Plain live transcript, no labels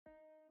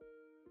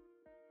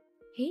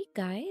Hey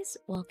guys,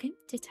 welcome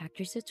to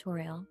Tactor's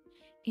tutorial.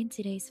 In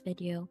today's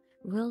video,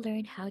 we'll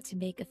learn how to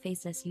make a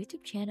faceless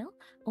YouTube channel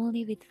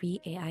only with free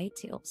AI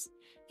tools.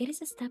 It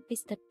is a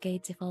step-by-step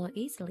guide to follow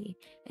easily,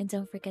 and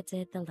don't forget to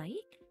hit the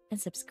like and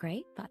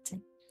subscribe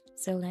button.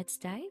 So let's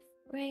dive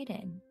right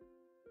in.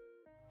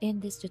 In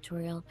this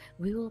tutorial,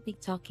 we will be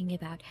talking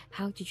about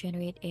how to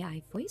generate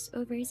AI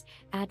voiceovers,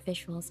 add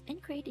visuals,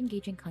 and create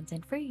engaging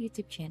content for your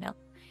YouTube channel.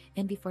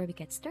 And before we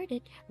get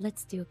started,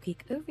 let's do a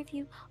quick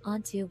overview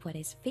onto what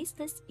is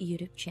Faceless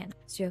YouTube channel.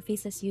 So a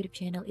Faceless YouTube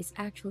channel is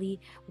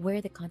actually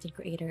where the content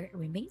creator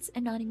remains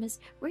anonymous,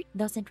 where it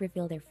doesn't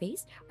reveal their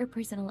face or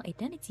personal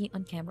identity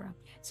on camera.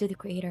 So the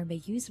creator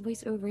may use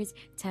voiceovers,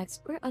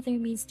 text, or other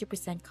means to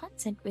present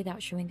content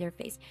without showing their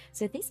face.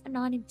 So this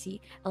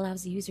anonymity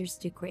allows users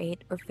to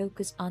create or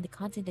focus on the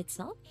content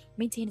itself,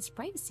 maintain its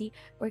privacy,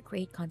 or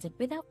create content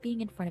without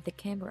being in front of the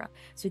camera.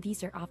 So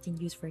these are often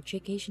used for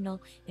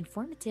educational,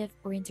 informative,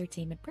 or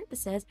entertainment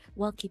purposes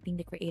while keeping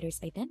the creator's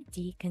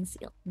identity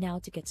concealed. Now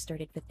to get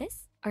started with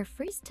this, our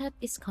first step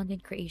is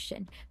content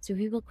creation. So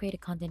we will create a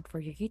content for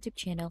your YouTube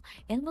channel,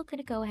 and we're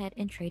gonna go ahead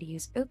and try to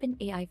use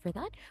OpenAI for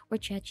that, or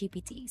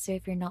ChatGPT. So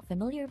if you're not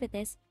familiar with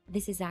this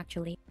is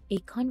actually a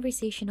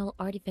conversational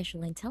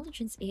artificial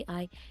intelligence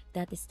AI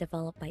that is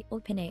developed by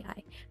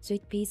OpenAI. So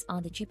it's based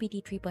on the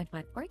GPT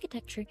 3.5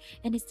 architecture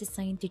and is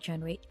designed to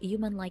generate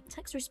human-like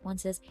text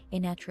responses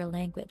in natural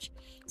language.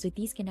 So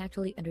these can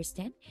actually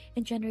understand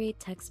and generate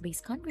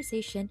text-based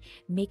conversation,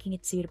 making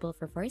it suitable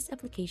for voice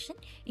application,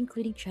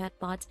 including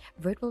chatbots,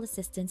 virtual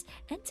assistants,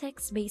 and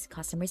text-based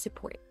customer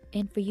support.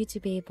 And for you to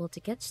be able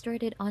to get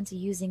started onto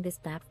using this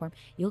platform,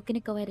 you're gonna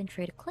go ahead and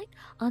try to click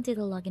onto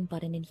the login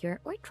button in here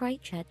or try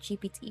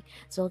ChatGPT.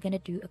 So we're gonna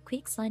do a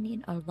quick sign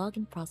in or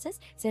login process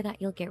so that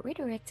you'll get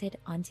redirected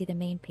onto the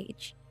main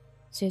page.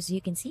 So as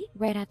you can see,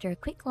 right after a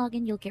quick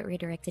login, you'll get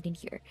redirected in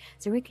here.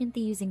 So we're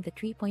currently using the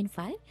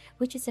 3.5,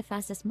 which is the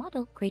fastest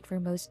model, great for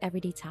most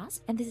everyday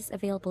tasks, and this is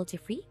available to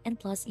free and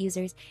plus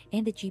users,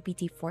 and the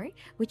GPT-4,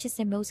 which is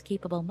the most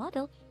capable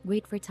model,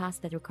 great for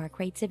tasks that require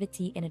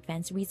creativity and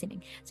advanced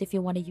reasoning. So if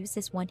you want to use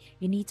this one,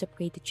 you need to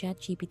upgrade to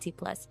ChatGPT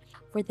Plus.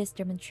 For this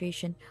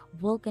demonstration,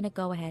 we're gonna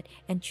go ahead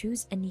and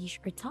choose a niche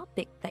or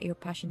topic that you're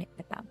passionate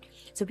about.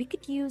 So we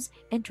could use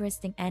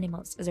interesting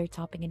animals as our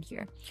topic in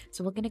here.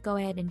 So we're gonna go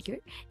ahead and here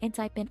and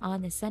type in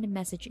on and send a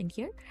message in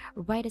here,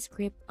 write a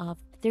script of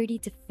 30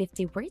 to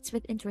 50 words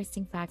with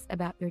interesting facts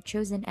about your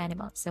chosen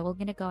animal. So we're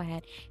gonna go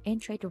ahead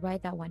and try to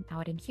write that one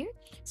out in here.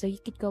 So you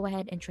could go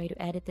ahead and try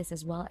to edit this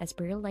as well as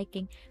per your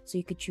liking. So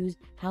you could choose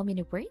how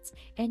many words,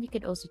 and you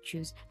could also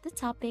choose the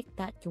topic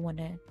that you want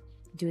to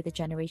do the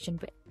generation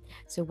with.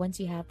 So once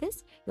you have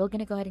this, you're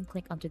gonna go ahead and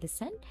click onto the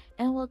send,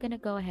 and we're gonna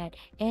go ahead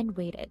and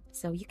wait it.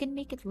 So you can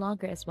make it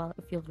longer as well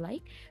if you'd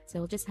like. So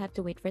we'll just have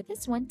to wait for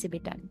this one to be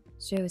done.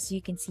 So as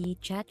you can see,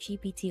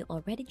 ChatGPT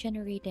already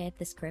generated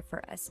the script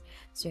for us.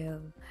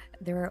 So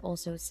there are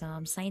also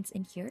some signs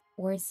in here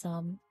or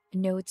some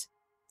notes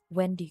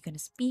when do you gonna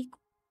speak,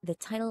 the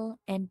title,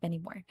 and many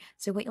more.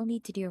 So what you'll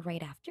need to do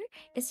right after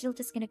is you're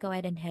just gonna go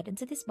ahead and head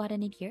into this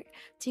button in here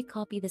to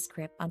copy the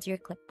script onto your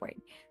clipboard.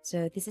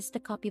 So this is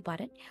the copy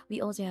button. We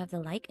also have the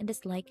like and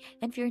dislike,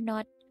 and if you're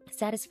not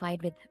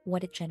satisfied with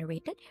what it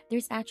generated,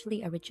 there's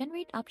actually a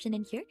regenerate option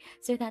in here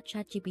so that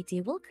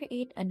ChatGPT will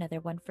create another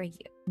one for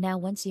you. Now,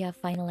 once you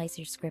have finalized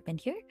your script in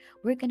here,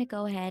 we're gonna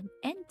go ahead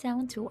and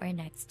down to our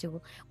next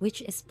tool,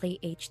 which is Play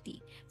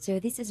HD. So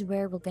this is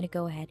where we're gonna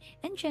go ahead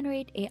and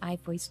generate AI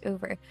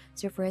voiceover.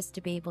 So for us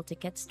to be able to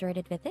get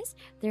started with this,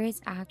 there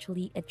is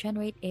actually a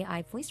generate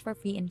AI voice for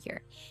free in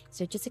here.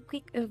 So just a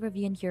quick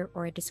overview in here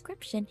or a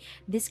description,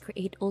 this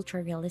create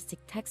ultra realistic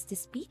text to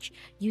speech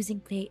using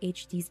Play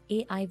HD's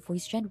AI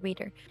voice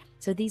generator.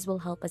 So these will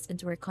help us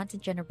into our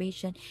content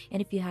generation,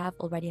 and if you have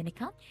already an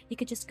account, you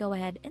could just go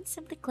ahead and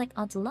simply click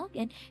onto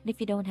login, and if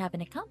you don't have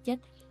an account yet,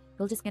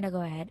 you're just gonna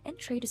go ahead and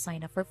try to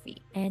sign up for free.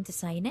 And to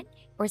sign in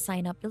or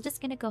sign up, you're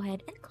just gonna go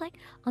ahead and click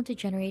onto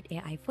generate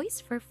AI voice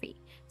for free.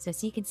 So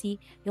as you can see,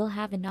 you'll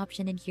have an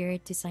option in here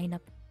to sign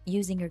up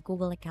using your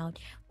Google account,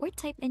 or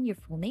type in your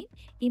full name,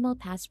 email,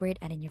 password,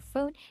 and in your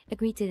phone,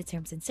 agree to the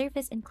terms and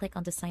service, and click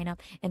on the sign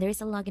up. And there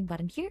is a login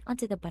button here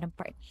onto the bottom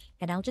part.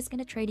 And I'm just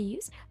gonna try to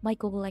use my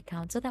Google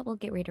account so that will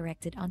get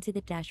redirected onto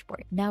the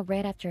dashboard. Now,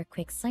 right after a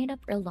quick sign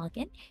up or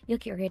login, you'll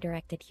get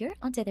redirected here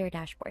onto their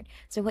dashboard.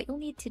 So what you'll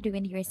need to do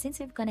in here, since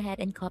we've gone ahead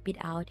and copied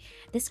out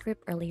the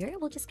script earlier,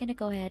 we're just gonna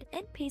go ahead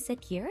and paste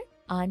it here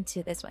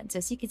onto this one. So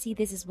as you can see,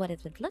 this is what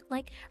it would look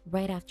like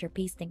right after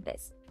pasting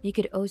this. You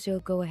could also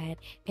go ahead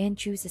and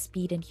choose the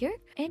speed in here,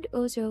 and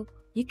also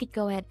you could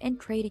go ahead and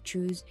try to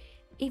choose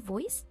a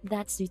voice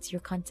that suits your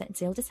content.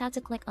 So you'll just have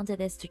to click onto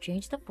this to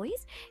change the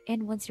voice,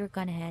 and once you're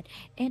gone ahead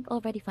and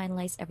already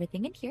finalized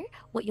everything in here,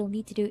 what you'll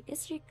need to do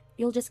is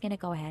you're just gonna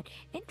go ahead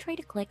and try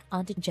to click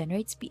onto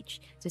generate speech.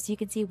 So as you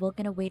can see, we're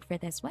gonna wait for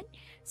this one.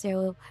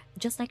 So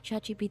just like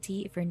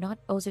ChatGPT, if you're not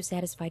also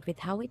satisfied with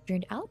how it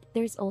turned out,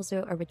 there's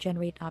also a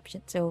regenerate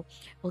option. So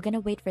we're gonna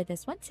wait for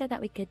this one so that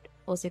we could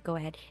also go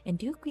ahead and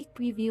do a quick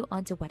preview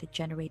onto what it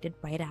generated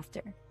right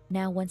after.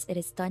 Now, once it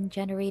is done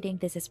generating,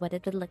 this is what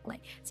it would look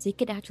like. So you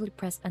could actually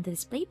press on the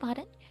display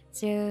button.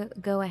 So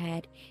go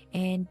ahead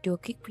and do a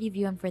quick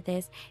preview on for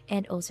this.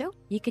 And also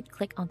you could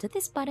click onto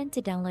this button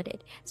to download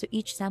it. So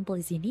each sample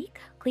is unique.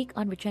 Click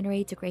on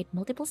regenerate to create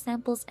multiple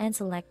samples and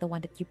select the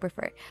one that you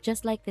prefer.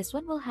 Just like this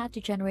one, we'll have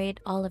to generate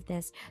all of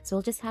this. So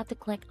we'll just have to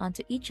click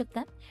onto each of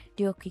them,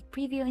 do a quick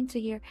preview into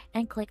here,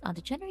 and click on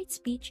the generate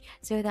speech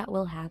so that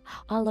we'll have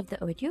all of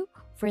the audio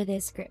for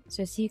this script.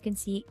 So as you can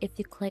see, if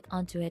you click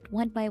onto it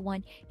one by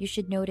one, you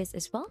should notice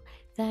as well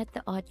that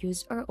the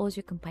audios are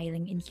also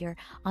compiling in here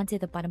onto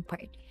the bottom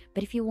part.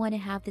 But if you want to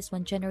have this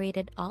one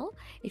generated all,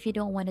 if you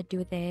don't want to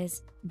do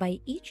this by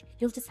each,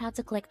 you'll just have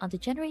to click on the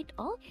generate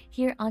all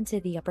here onto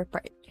the upper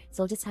part.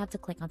 So you'll just have to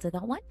click onto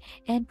that one,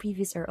 and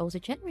previews are also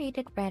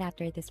generated right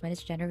after this one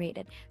is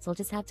generated. So we'll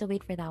just have to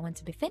wait for that one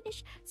to be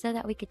finished so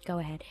that we could go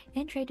ahead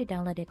and try to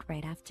download it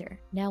right after.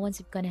 Now once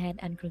you've gone ahead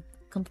and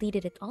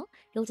completed it all,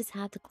 you'll just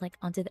have to click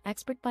onto the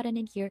export button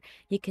in here.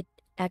 You could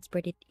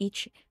export it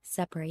each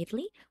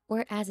separately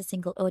or as a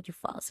single audio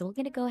file. So we're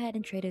going to go ahead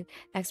and try to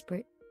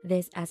export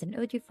this as an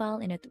audio file,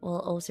 and it will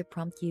also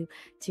prompt you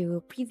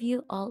to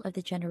preview all of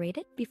the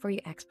generated before you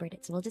export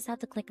it. So we'll just have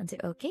to click onto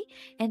OK,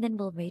 and then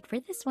we'll wait for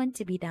this one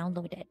to be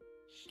downloaded.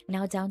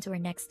 Now down to our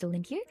next tool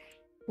in here,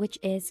 which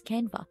is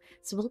Canva.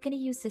 So we're going to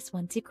use this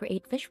one to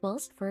create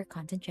visuals for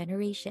content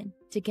generation.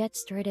 To get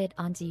started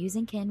onto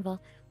using Canva,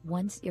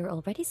 once you're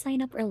already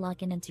signed up or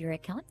logged in into your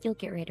account, you'll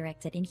get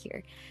redirected in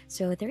here.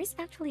 So there is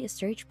actually a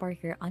search bar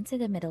here onto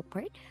the middle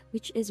part,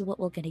 which is what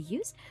we're going to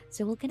use.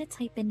 So we're going to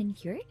type in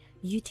here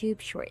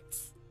YouTube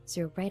Shorts.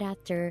 So right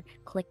after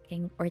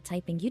clicking or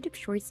typing YouTube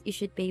Shorts, you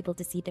should be able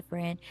to see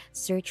different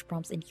search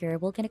prompts in here.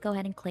 We're going to go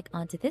ahead and click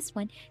onto this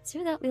one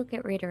so that we'll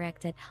get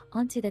redirected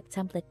onto the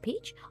template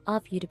page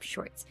of YouTube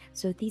Shorts.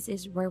 So this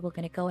is where we're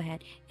going to go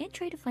ahead and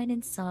try to find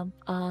in some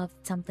of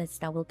templates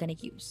that we're going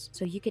to use.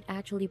 So you could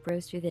actually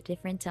browse through the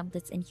different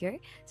templates in here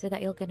so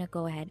that you're going to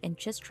go ahead and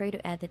just try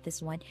to edit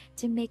this one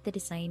to make the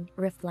design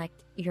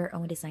reflect your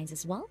own designs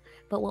as well.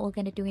 But what we're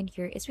going to do in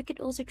here is we could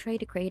also try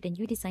to create a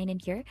new design in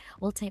here.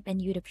 We'll type in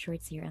YouTube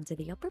Shorts here onto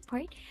the upper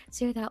part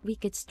so that we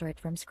could start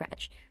from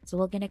scratch. So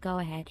we're going to go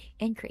ahead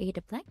and create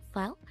a blank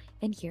file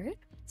in here.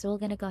 So we're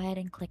going to go ahead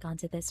and click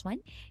onto this one,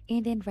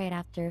 and then right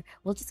after,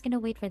 we're just going to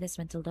wait for this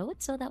one to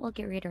load so that we'll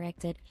get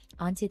redirected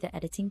onto the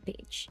editing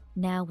page.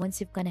 Now once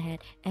you've gone ahead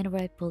and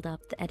right pulled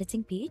up the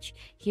editing page,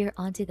 here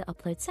onto the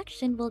upload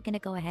section, we're going to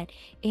go ahead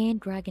and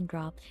drag and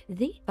drop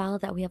the file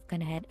that we have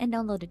gone ahead and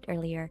downloaded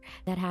earlier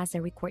that has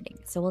a recording.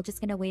 So we're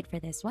just going to wait for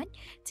this one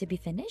to be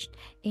finished,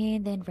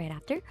 and then right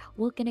after,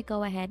 we're going to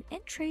go ahead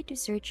and try to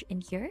search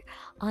in here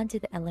onto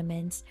the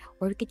elements,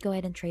 or we could go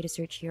ahead and try to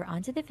search here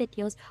onto the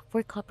videos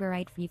for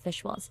copyright-free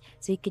visuals.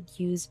 So you could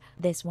use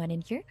this one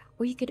in here,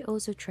 or you could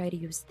also try to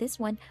use this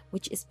one,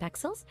 which is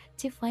Pexels,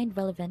 to find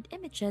relevant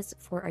images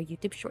for our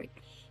YouTube short.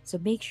 So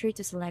make sure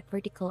to select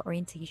vertical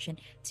orientation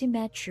to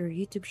match your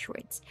YouTube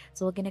shorts.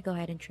 So we're gonna go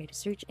ahead and try to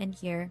search in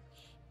here,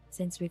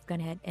 since we've gone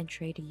ahead and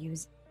try to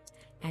use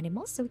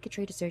animals. So we could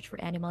try to search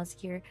for animals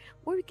here,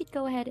 or we could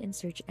go ahead and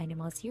search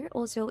animals here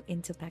also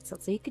into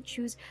Pexels. So you could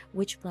choose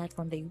which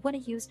platform that you want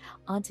to use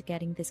onto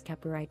getting this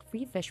copyright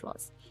free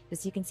visuals.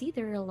 As you can see,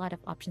 there are a lot of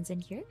options in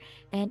here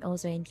and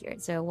also in here.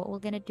 So what we're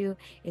going to do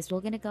is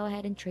we're going to go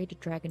ahead and try to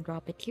drag and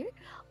drop it here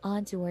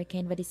onto our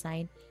Canva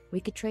design. We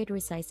could try to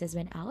resize this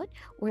one out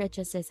or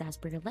adjust this as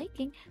per your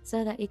liking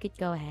so that you could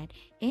go ahead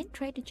and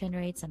try to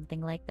generate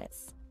something like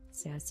this.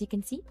 So as you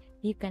can see,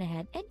 we've gone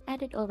ahead and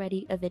added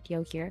already a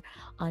video here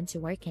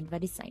onto our Canva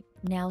design.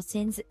 Now,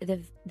 since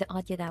the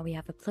audio that we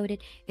have uploaded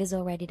is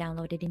already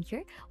downloaded in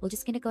here, we're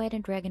just going to go ahead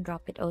and drag and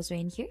drop it also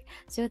in here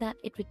so that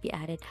it would be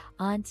added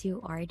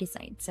onto our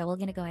design. So we're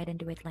going to go ahead and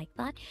do it like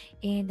that.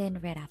 And then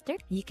right after,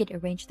 you could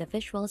arrange the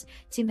visuals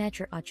to match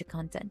your audio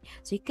content.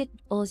 So you could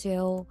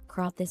also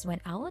crop this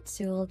one out.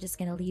 So we're just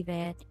going to leave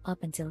it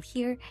up until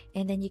here.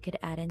 And then you could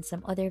add in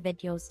some other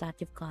videos that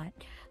you've got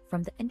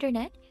from the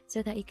internet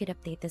so that you could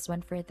update this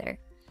one further.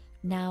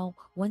 Now,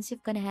 once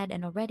you've gone ahead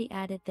and already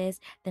added this,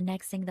 the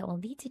next thing that we'll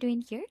need to do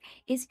in here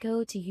is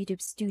go to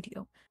YouTube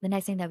Studio. The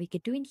next thing that we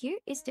could do in here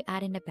is to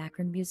add in the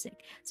background music.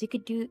 So you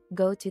could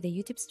go to the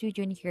YouTube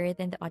Studio in here,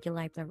 then the audio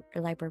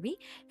library,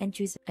 and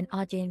choose an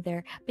audio in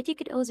there. But you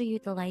could also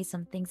utilize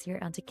some things here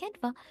onto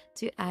Canva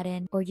to add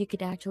in, or you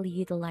could actually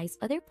utilize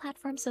other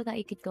platforms so that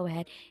you could go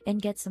ahead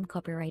and get some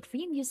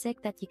copyright-free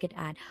music that you could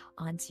add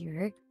onto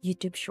your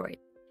YouTube short.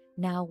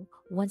 Now,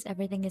 once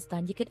everything is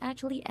done, you could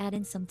actually add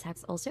in some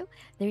text also.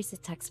 There's a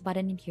text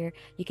button in here.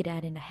 You could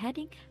add in a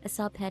heading, a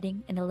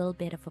subheading, and a little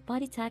bit of a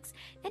body text.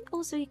 And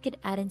also you could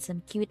add in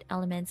some cute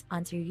elements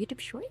onto your YouTube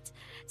shorts.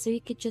 So you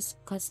could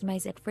just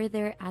customize it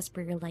further as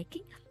per your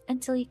liking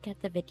until you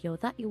get the video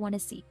that you want to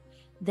see.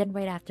 Then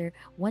right after,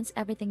 once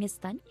everything is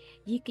done,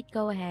 you could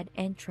go ahead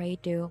and try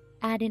to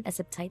add in a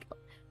subtitle.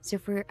 So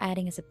for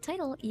adding a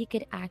subtitle, you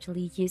could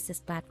actually use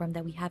this platform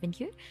that we have in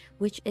here,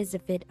 which is the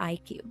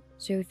vidIQ.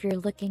 So if you're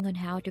looking on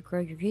how to grow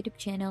your YouTube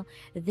channel,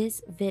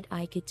 this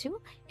vidIQ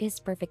tool is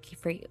perfect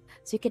for you.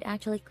 So you could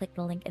actually click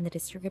the link in the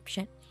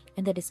description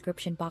in the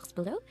description box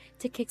below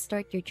to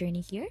kickstart your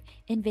journey here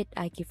in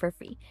vidIQ for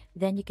free.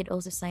 Then you could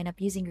also sign up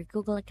using your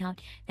Google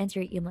account,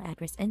 enter your email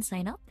address, and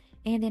sign up.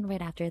 And then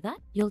right after that,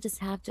 you'll just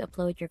have to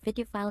upload your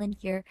video file in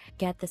here,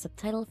 get the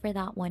subtitle for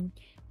that one,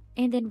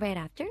 and then right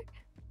after,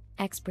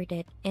 export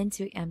it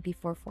into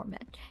MP4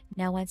 format.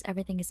 Now, once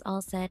everything is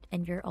all set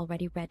and you're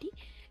already ready,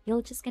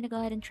 you're just gonna go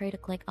ahead and try to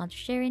click on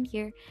share in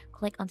here,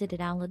 click onto the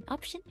download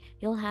option.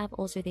 You'll have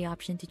also the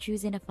option to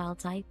choose in a file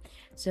type.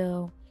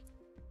 So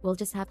we'll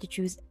just have to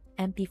choose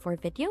MP4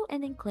 video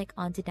and then click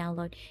on to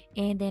download.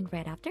 And then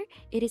right after,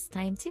 it is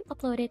time to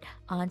upload it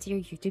onto your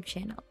YouTube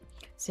channel.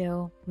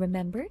 So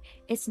remember,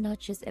 it's not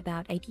just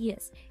about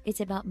ideas, it's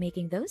about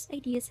making those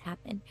ideas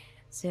happen.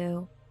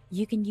 So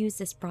you can use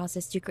this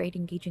process to create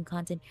engaging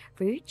content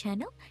for your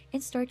channel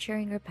and start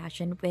sharing your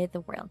passion with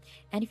the world.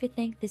 And if you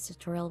think this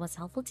tutorial was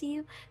helpful to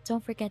you,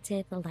 don't forget to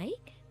hit the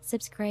like,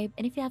 subscribe,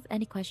 and if you have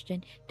any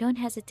question, don't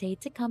hesitate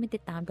to comment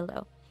it down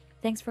below.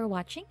 Thanks for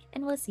watching,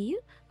 and we'll see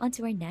you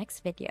onto our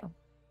next video.